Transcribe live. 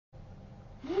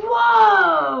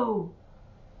Whoa!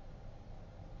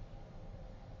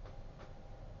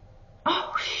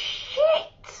 Oh,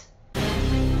 shit!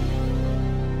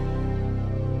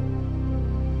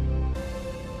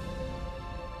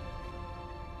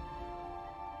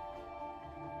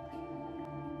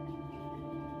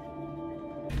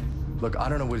 Look, I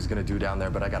don't know what he's gonna do down there,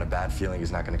 but I got a bad feeling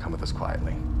he's not gonna come with us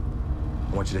quietly.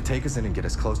 I want you to take us in and get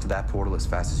as close to that portal as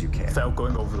fast as you can. Without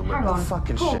going over the limit. Hang on,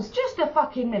 fucking pause, shit. just a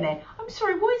fucking minute. I'm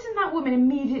sorry, why isn't that woman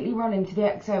immediately running to the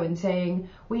XO and saying,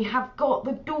 we have got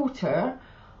the daughter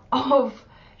of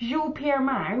Jean-Pierre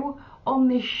Mao on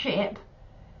this ship,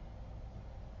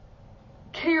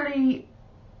 clearly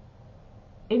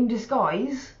in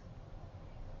disguise.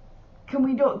 Can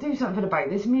we not do something about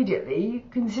this immediately,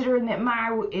 considering that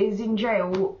Mao is in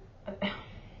jail?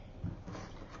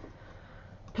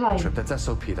 Play. Trip, that's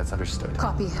SOP, that's understood.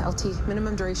 Copy, LT.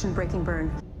 Minimum duration, breaking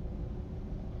burn.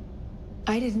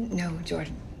 I didn't know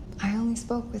Jordan. I only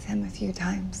spoke with him a few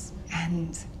times,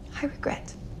 and I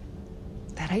regret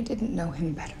that I didn't know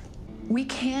him better. We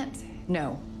can't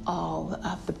know all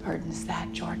of the burdens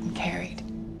that Jordan carried.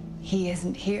 He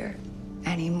isn't here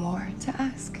anymore to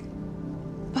ask.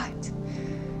 But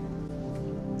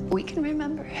we can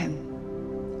remember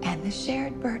him and the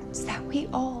shared burdens that we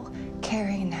all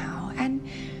carry now, and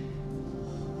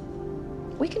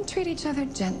we can treat each other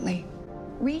gently.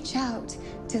 Reach out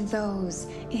to those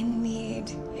in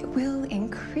need. It will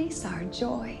increase our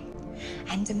joy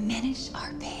and diminish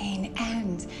our pain,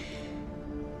 and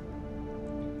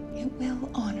it will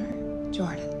honor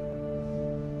Jordan.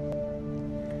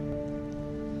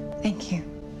 Thank you.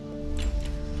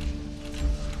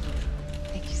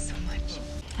 Thank you so much.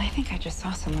 I think I just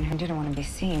saw someone who didn't want to be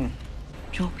seen.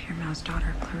 Jean-Pierre Mao's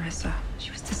daughter, Clarissa.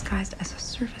 She was disguised as a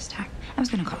service tech. I was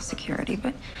going to call security,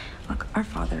 but look, our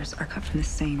fathers are cut from the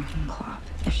same cloth.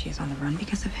 If she is on the run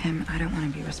because of him, I don't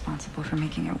want to be responsible for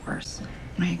making it worse.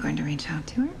 Are you going to reach out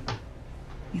to her?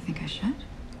 You think I should?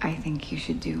 I think you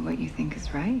should do what you think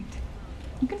is right.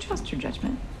 You can trust your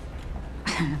judgment.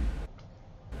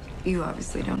 You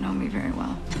obviously don't know me very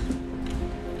well.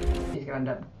 He's gonna end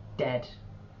up dead.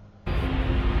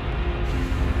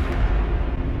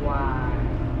 Wow.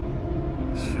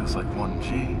 This feels like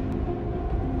 1G.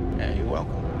 Yeah, you're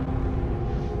welcome.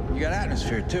 You got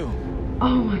atmosphere, too.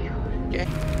 Oh my god. Yeah.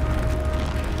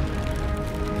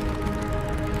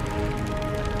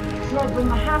 It's like when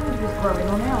the hand was growing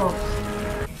on elves.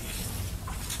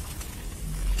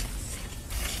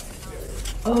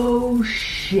 Oh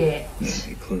shit.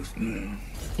 Get close now.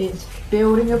 It's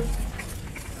building up.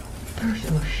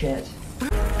 Oh shit.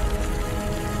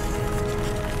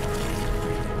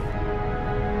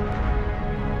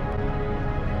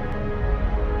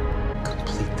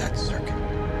 Complete that circuit.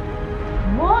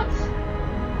 What?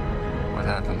 What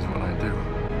happens when I do?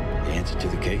 The answer to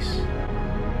the case?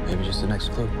 Maybe just the next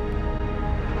clue.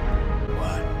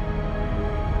 What?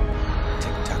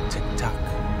 Tick-tock, tick-tock.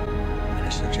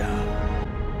 Finish the job.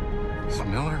 Is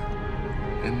Miller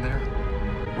in there?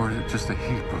 Or is it just a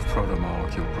heap of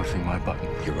proto-molecule pushing my button?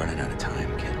 You're running out of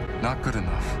time, kid. Not good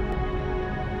enough.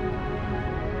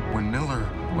 When Miller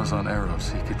was on Eros,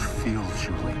 he could feel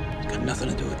Julie. It's got nothing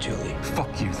to do with Julie.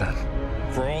 Fuck you, then.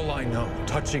 For all I know,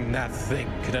 touching that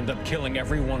thing could end up killing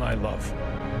everyone I love.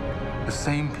 The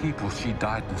same people she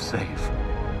died to save.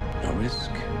 No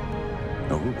risk,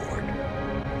 no reward.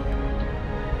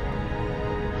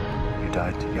 You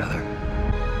died together.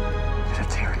 To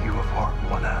tear you apart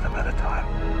one atom at a time.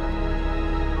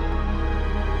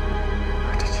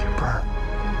 Or did you burn?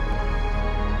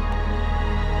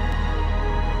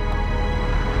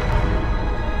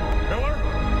 Miller?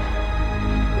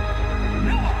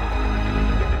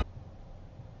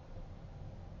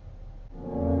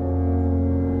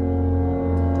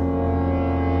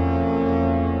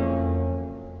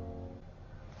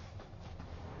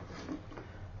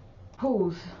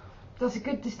 Pause. That's a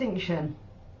good distinction.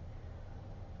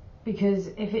 Because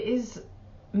if it is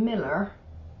Miller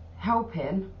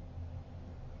helping,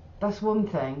 that's one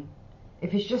thing.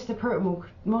 If it's just a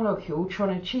proto-molecule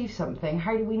trying to achieve something,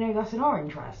 how do we know that's in our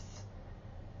interests?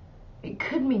 It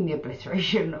could mean the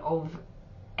obliteration of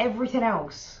everything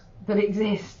else that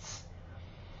exists.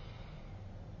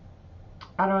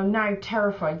 And I'm now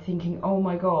terrified thinking, oh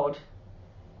my god,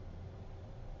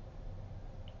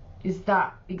 is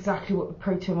that exactly what the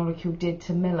proto-molecule did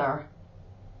to Miller?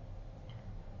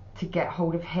 To get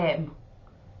hold of him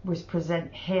was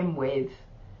present him with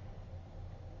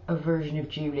a version of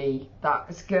Julie.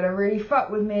 That's gonna really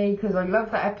fuck with me because I love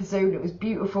that episode. It was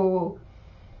beautiful,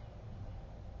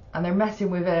 and they're messing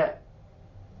with it.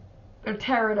 They're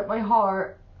tearing at my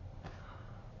heart.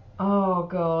 Oh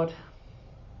god.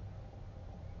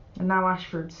 And now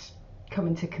Ashford's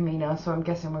coming to Kamina, so I'm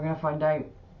guessing we're going to find out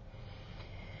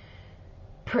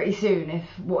pretty soon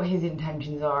what his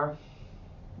intentions are.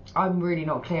 I'm really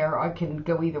not clear. I can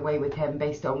go either way with him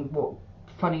based on what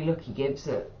funny look he gives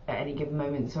at any given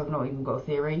moment, so I've not even got a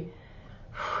theory.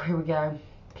 Here we go.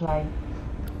 Play.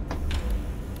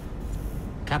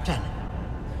 Captain,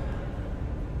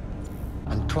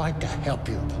 I'm trying to help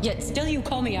you. Yet still you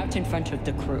call me out in front of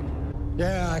the crew.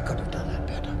 Yeah, I could have done that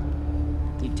better.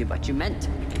 You did what you meant.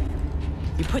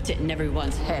 You put it in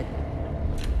everyone's head.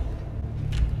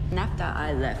 And after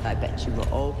I left, I bet you were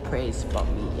all praised for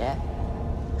me, yeah?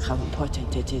 How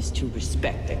important it is to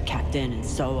respect the captain and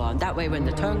so on. That way when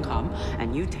the turn comes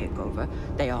and you take over,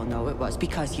 they all know it was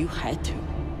because you had to.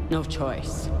 No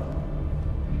choice.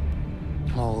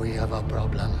 Oh, we have a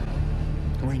problem.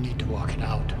 We need to work it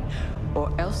out.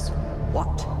 Or else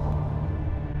what?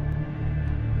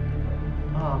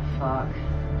 Oh, fuck.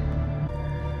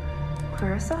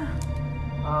 Clarissa?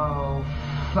 Oh,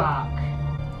 fuck.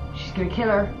 She's gonna kill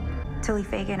her. Tilly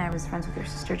Fagan, I was friends with your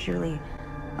sister Julie.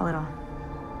 A little.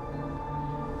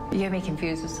 You get me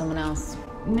confused with someone else.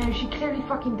 No, she clearly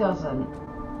fucking doesn't.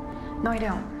 No, I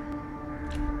don't.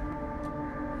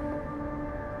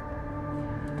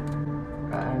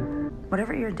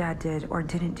 Whatever your dad did or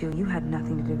didn't do, you had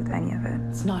nothing to do with any of it.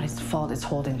 It's not his fault, it's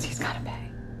Holden's. He's gotta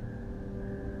pay.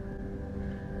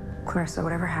 Clarissa,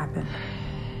 whatever happened,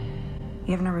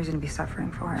 you have no reason to be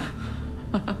suffering for it.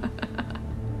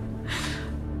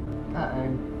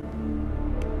 Uh-oh.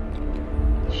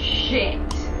 Shit!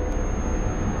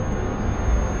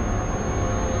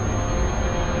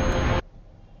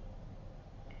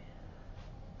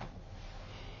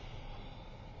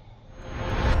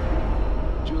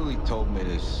 Julie told me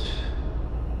this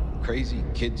crazy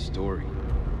kid story.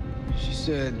 She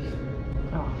said...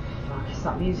 Oh, fuck, it's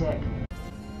that music.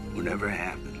 Whatever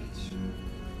happens,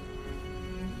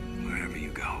 wherever you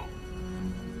go,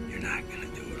 you're not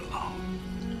gonna do it alone.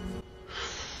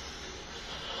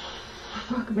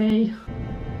 Fuck me.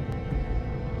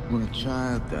 When a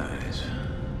child dies,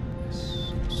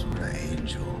 this sort of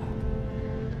angel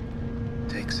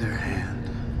takes their hand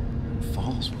and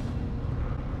falls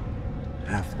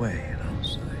halfway, you know,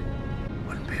 so they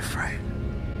wouldn't be afraid.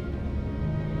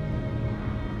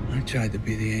 I tried to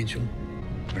be the angel,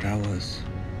 but I was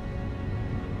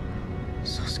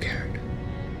so scared.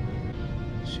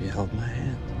 She held my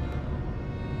hand.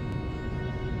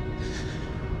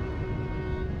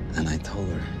 And I told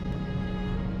her,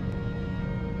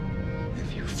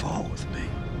 if you fall with me,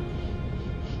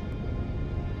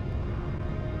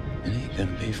 it ain't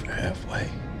gonna be for halfway.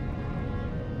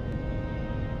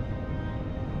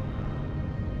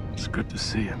 It's good to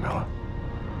see you, Miller.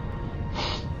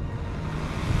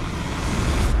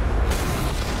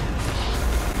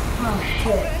 Oh,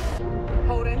 shit.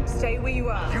 Holden, stay where you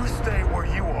are. You stay where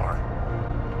you are.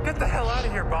 Get the hell out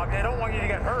of here, Bobby. I don't want you to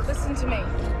get hurt. Listen to me.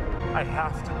 I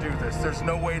have to do this. There's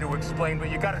no way to explain, but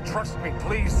you gotta trust me,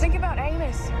 please. Think about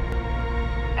Amos.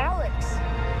 Alex.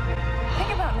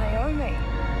 Think about Naomi.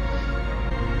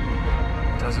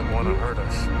 Doesn't want to hurt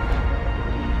us.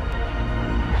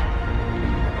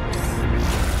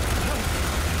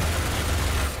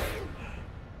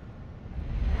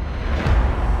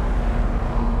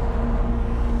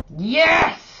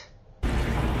 Yes!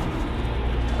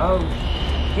 Oh,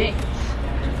 shit.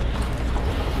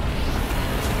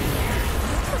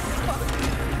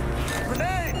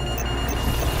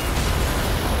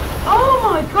 Oh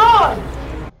my god!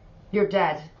 You're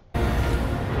dead.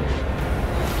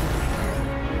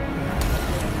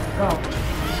 Oh,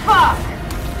 fuck!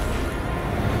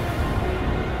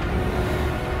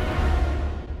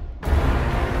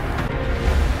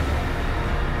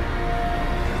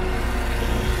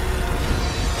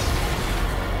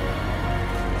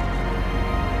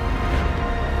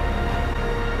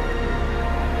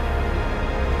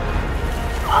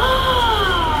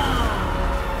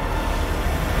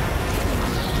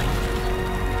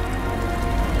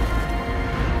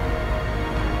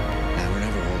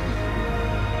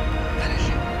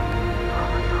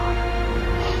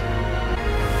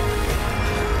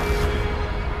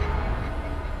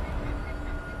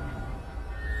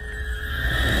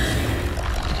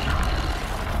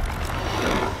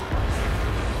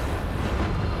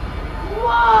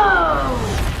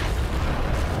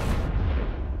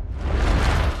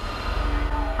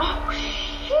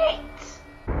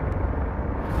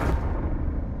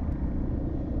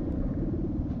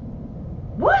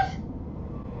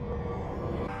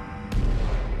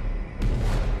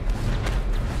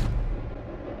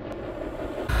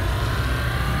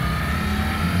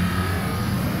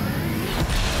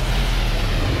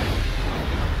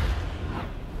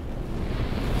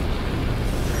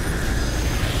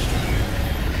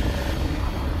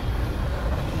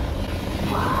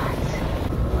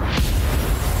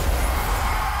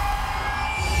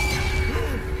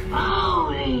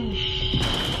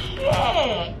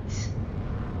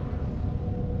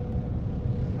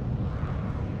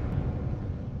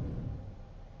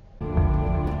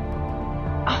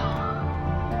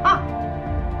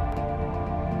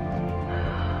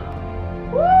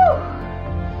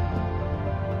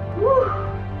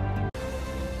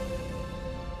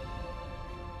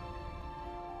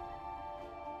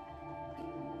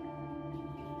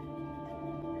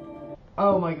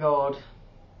 Oh my god.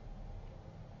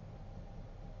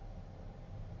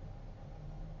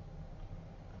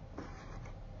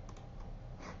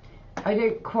 I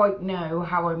don't quite know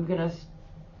how I'm gonna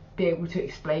be able to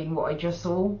explain what I just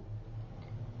saw,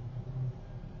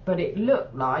 but it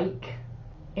looked like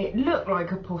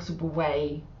a possible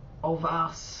way of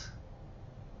us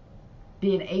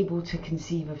being able to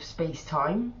conceive of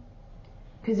space-time.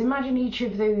 Because imagine each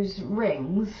of those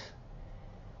rings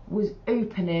was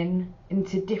opening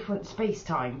into different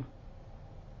space-time.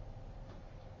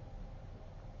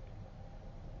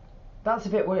 That's a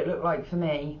bit what it looked like for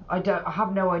me. I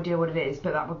have no idea what it is,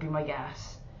 but that would be my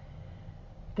guess.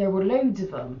 There were loads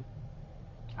of them,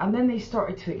 and then they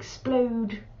started to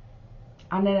explode,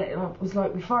 and then it was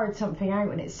like we fired something out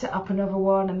and it set up another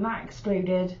one, and that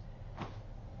exploded.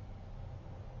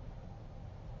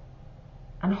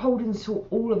 And Holden saw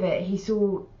all of it.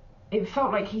 It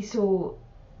felt like he saw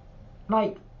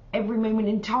like every moment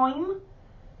in time.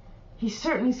 He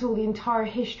certainly saw the entire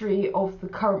history of the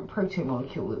current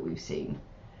proto-molecule that we've seen.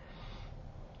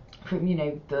 From, you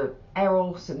know, the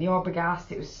Eros and the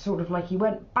Arbogast, it was sort of like he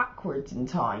went backwards in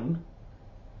time.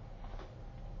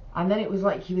 And then it was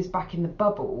like he was back in the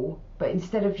bubble, but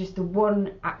instead of just the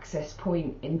one access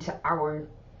point into our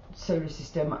solar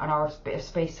system and our bit of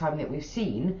space-time that we've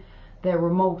seen, there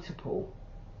were multiple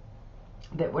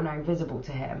that were now visible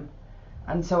to him.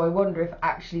 And so I wonder if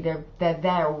actually they're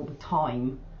there all the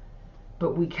time,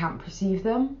 but we can't perceive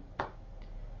them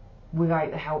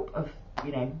without the help of,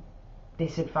 you know,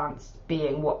 this advanced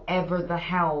being, whatever the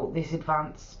hell this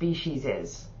advanced species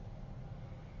is.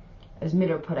 As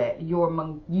Miller put it, you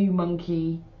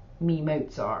monkey, me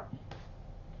Mozart.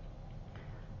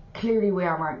 Clearly we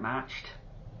are outmatched.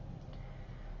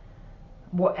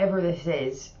 Whatever this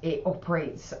is, it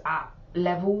operates at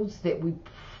levels that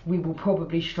we will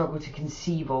probably struggle to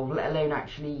conceive of, let alone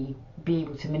actually be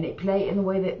able to manipulate in the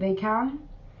way that they can.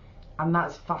 And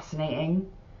that's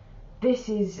fascinating. This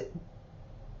is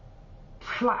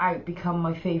flat out become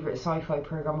my favourite sci-fi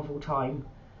programme of all time.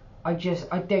 I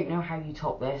don't know how you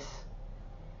top this.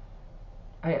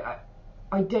 I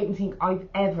don't think I've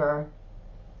ever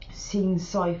seen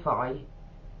sci-fi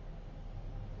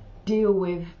deal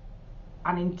with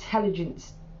an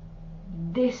intelligence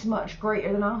this much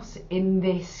greater than us in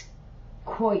this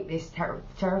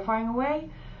terrifying a way.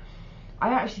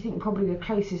 I actually think probably the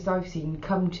closest I've seen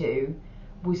come to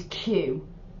was Q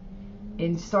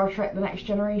in Star Trek The Next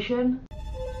Generation.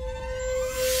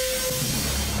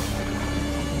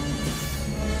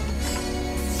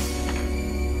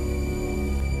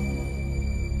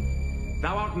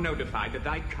 Thou art notified that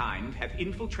thy kind hath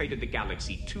infiltrated the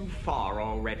galaxy too far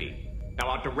already. Thou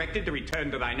art directed to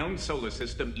return to thine own solar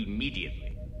system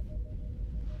immediately.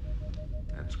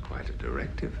 That's quite a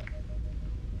directive.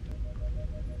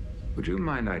 Would you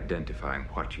mind identifying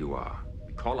what you are?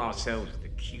 We call ourselves the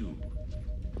Cube.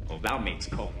 Well, thou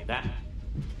mayst call me that.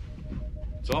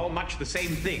 It's all much the same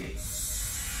thing.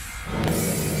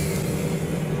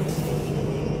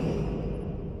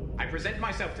 I present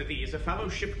myself to thee as a fellow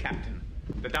ship captain,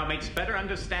 that thou mayst better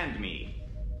understand me.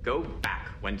 Go back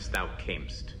whence thou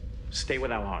camest. Stay where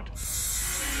thou art.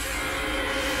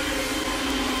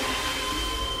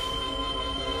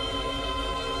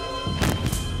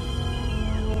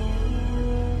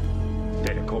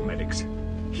 Data, call medics.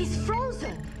 He's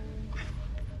frozen.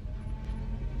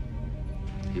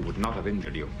 He would not have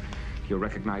injured you. You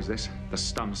recognize this? The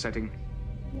stun setting?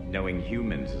 Knowing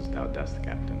humans as thou dost,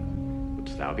 Captain,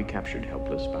 wouldst thou be captured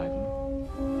helpless by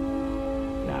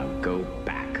them? Now go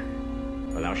back,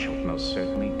 or thou shalt most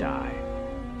certainly die.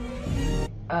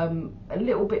 A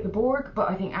little bit the Borg, but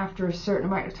I think after a certain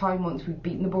amount of time, once we've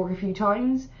beaten the Borg a few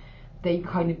times, they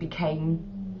kind of became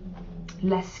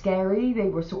less scary. They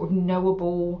were sort of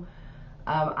knowable,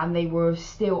 and they were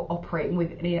still operating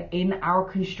within our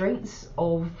constraints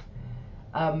of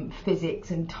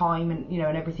physics and time and, you know,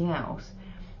 and everything else.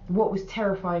 What was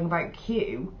terrifying about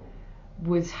Q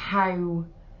was how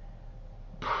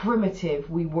primitive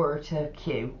we were to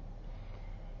Q.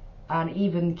 And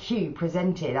even Q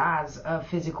presented as a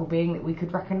physical being that we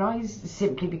could recognise,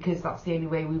 simply because that's the only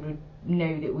way we would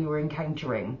know that we were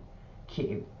encountering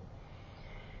Q.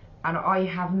 And I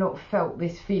have not felt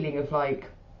this feeling of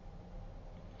like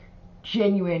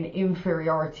genuine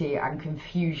inferiority and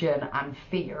confusion and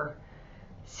fear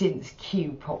since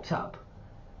Q popped up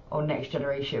on Next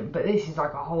Generation. But this is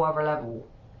like a whole other level.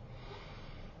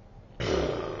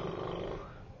 It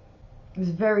was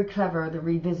very clever, the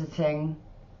revisiting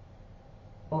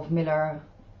of Miller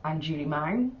and Julie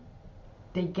Mao.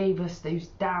 They gave us those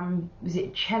damn, was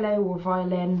it cello or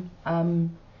violin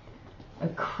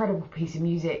incredible piece of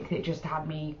music that just had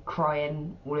me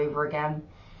crying all over again.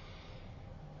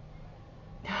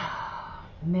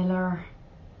 Miller.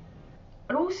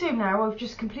 And also now I've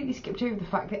just completely skipped over the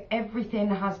fact that everything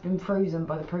has been frozen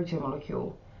by the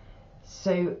proto-molecule.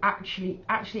 So actually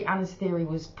Anna's theory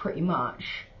was pretty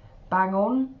much bang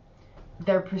on.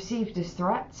 They're perceived as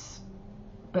threats,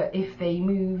 but if they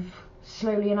move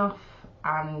slowly enough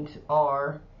and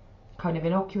are kind of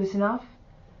innocuous enough,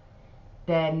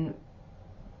 then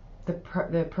the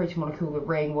proto-molecule, the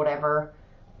ring, whatever,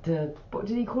 what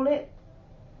did he call it?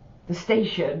 The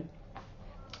station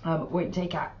won't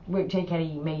take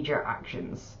any major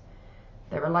actions.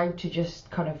 They're allowed to just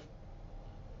kind of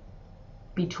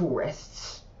be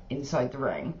tourists inside the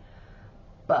ring,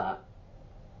 but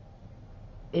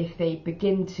if they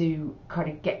begin to kind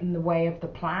of get in the way of the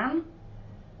plan,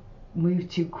 move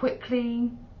too quickly,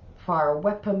 fire a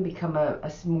weapon, become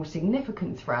a more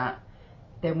significant threat,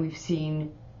 then we've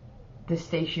seen the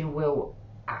station will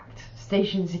act.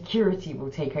 Station security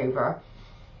will take over.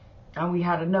 And we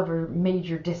had another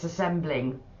major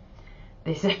disassembling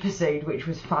this episode, which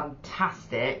was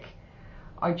fantastic.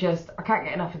 I can't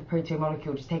get enough of the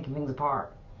proto-molecule just taking things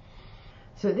apart.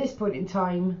 So at this point in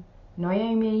time,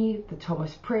 Naomi, the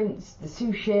Thomas Prince, the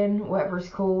Sushin, whatever it's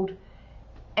called,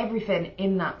 everything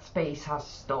in that space has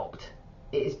stopped.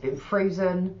 It has been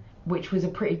frozen, which was a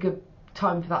pretty good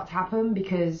time for that to happen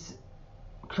because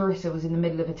Clarissa was in the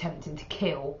middle of attempting to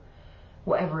kill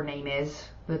whatever her name is,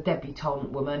 the debutante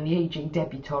woman, the aging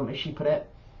debutante as she put it.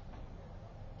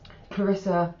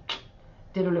 Clarissa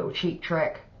did a little cheek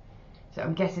trick, so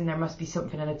I'm guessing there must be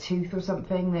something in a tooth or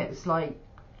something that's like,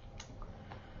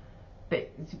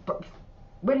 but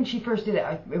when she first did it,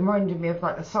 it reminded me of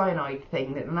like the cyanide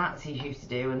thing that the Nazis used to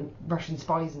do and Russian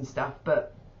spies and stuff,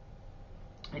 but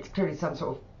it's clearly some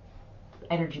sort of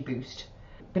energy boost.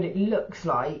 But it looks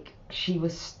like she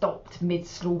was stopped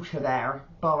mid-slaughter there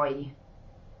by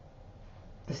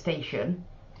the station,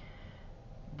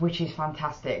 which is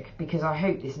fantastic because I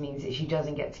hope this means that she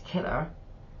doesn't get to kill her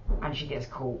and she gets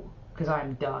caught, because I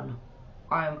am done.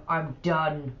 I'm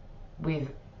done with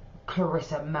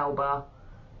Clarissa Melba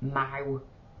Mao.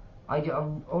 I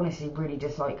honestly really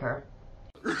dislike her.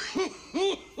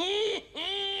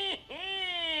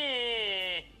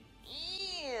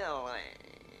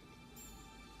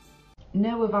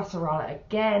 Noah Vassarala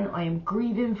again. I am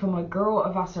grieving for my girl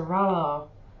Vassarala.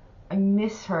 I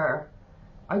miss her.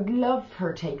 I love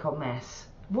her take on this.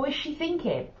 What is she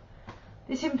thinking?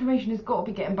 This information has got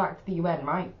to be getting back to the UN,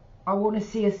 right? I want to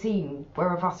see a scene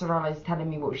where Vassarala is telling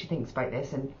me what she thinks about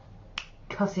this and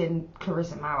cussing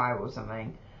Clarissa Mao out or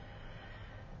something.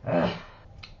 Ugh.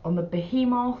 On the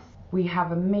Behemoth, we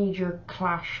have a major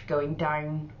clash going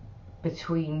down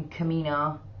between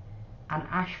Kamina and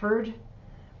Ashford.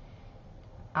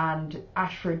 And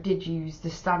Ashford did use the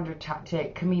standard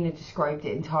tactic. Kamina described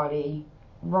it entirely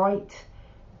right.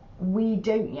 We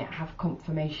don't yet have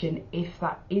confirmation if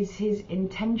that is his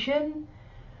intention.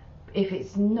 If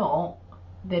it's not,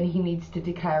 then he needs to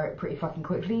declare it pretty fucking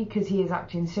quickly because he is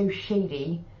acting so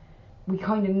shady. We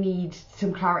kind of need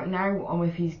some clarity now on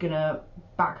if he's gonna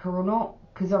back her or not,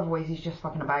 because otherwise he's just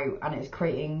fucking about and it's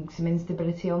creating some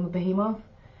instability on the Behemoth.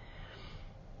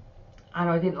 And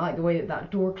I didn't like the way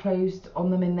that door closed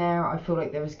on them in there. I feel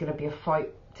like there was going to be a fight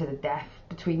to the death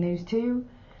between those two.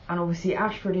 And obviously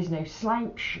Ashford is no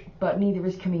slouch, but neither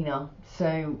is Kamina.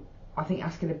 So I think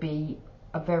that's going to be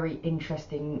a very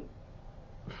interesting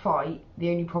fight. The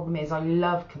only problem is I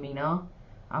love Kamina.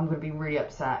 I'm going to be really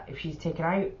upset if she's taken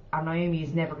out. And Naomi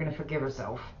is never going to forgive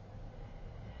herself.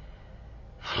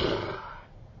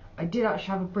 I did actually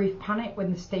have a brief panic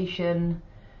when the station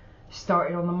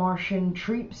started on the Martian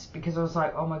troops, because I was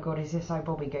like, oh my god, is this how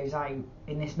Bobby goes out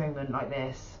in this moment like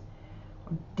this?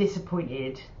 I'm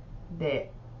disappointed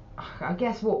that, I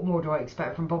guess what more do I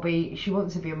expect from Bobby? She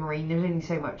wants to be a Marine. There's only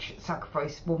so much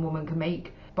sacrifice one woman can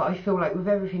make, but I feel like with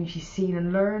everything she's seen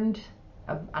and learned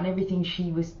and everything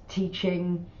she was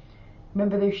teaching,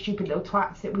 remember those stupid little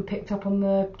twats that we picked up on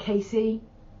the KC?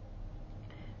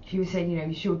 She was saying, you know,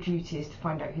 your duty is to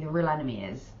find out who the real enemy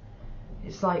is.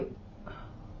 It's like,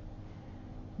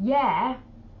 yeah,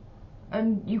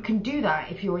 and you can do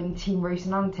that if you're in Team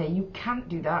Rocinante. You can't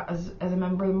do that as a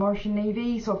member of the Martian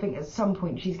Navy. So I think at some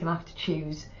point she's going to have to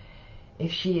choose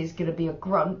if she is going to be a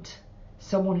grunt,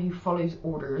 someone who follows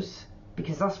orders,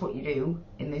 because that's what you do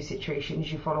in those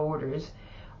situations, you follow orders,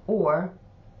 or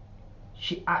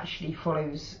she actually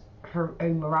follows her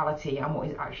own morality and what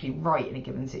is actually right in a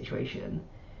given situation.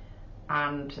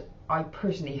 And I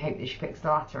personally hope that she picks the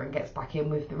latter and gets back in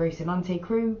with the Rocinante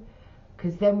crew,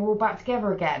 because then we're all back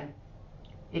together again,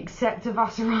 except a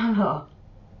Vassarala.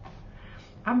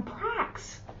 and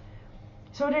Prax.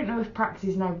 So I don't know if Prax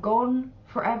is now gone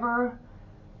forever.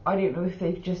 I don't know if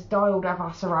they've just dialed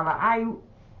Avasarala out.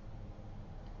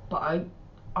 But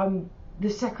I'm the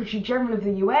Secretary General of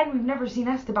the UN. We've never seen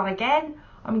Esteban again.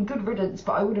 I mean, good riddance,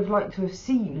 but I would have liked to have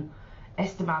seen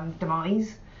Esteban's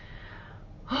demise.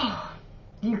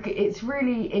 It's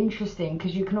really interesting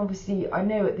because you can obviously, I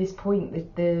know at this point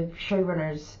that the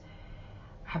showrunners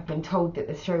have been told that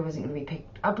the show wasn't going to be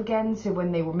picked up again, so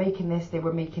when they were making this, they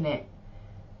were making it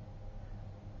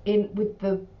in with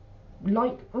the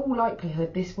all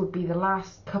likelihood this would be the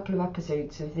last couple of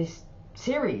episodes of this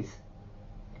series.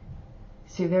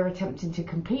 So they're attempting to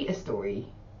complete a story,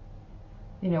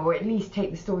 you know, or at least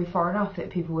take the story far enough that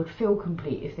people would feel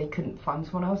complete if they couldn't find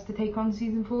someone else to take on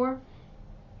season 4.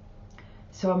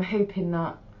 So I'm hoping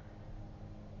that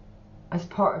as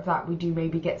part of that we do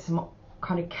maybe get some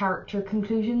kind of character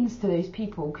conclusions to those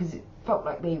people, because it felt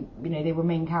like they, you know, they were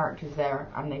main characters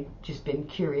there and they've just been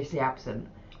curiously absent.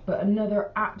 But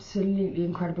another absolutely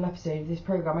incredible episode of this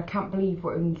programme. I can't believe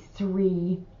we're only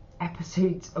 3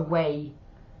 episodes away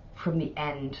from the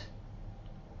end.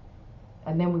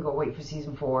 And then we've got to wait for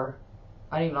season 4.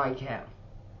 I don't like it.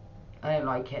 I don't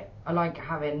like it. I like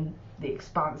having the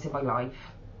Expanse in my life.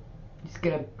 It's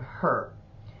gonna hurt.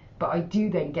 But I do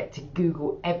then get to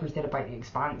Google everything about the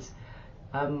Expanse.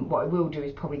 What I will do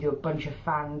is probably do a bunch of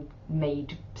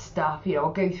fan-made stuff. You know,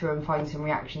 I'll go through and find some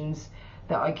reactions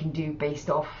that I can do based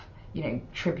off, you know,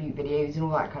 tribute videos and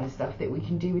all that kind of stuff that we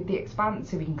can do with the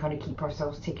Expanse, so we can kind of keep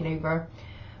ourselves ticking over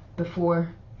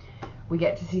before we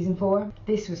get to season 4.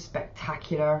 This was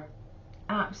spectacular,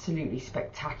 absolutely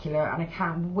spectacular, and I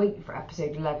can't wait for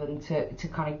episode 11 to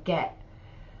kind of get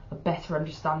a better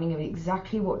understanding of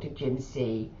exactly what did Jim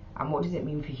see and what does it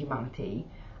mean for humanity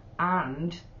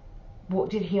and what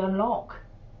did he unlock.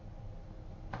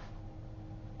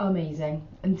 Amazing.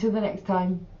 Until the next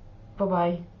time,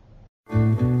 bye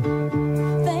bye.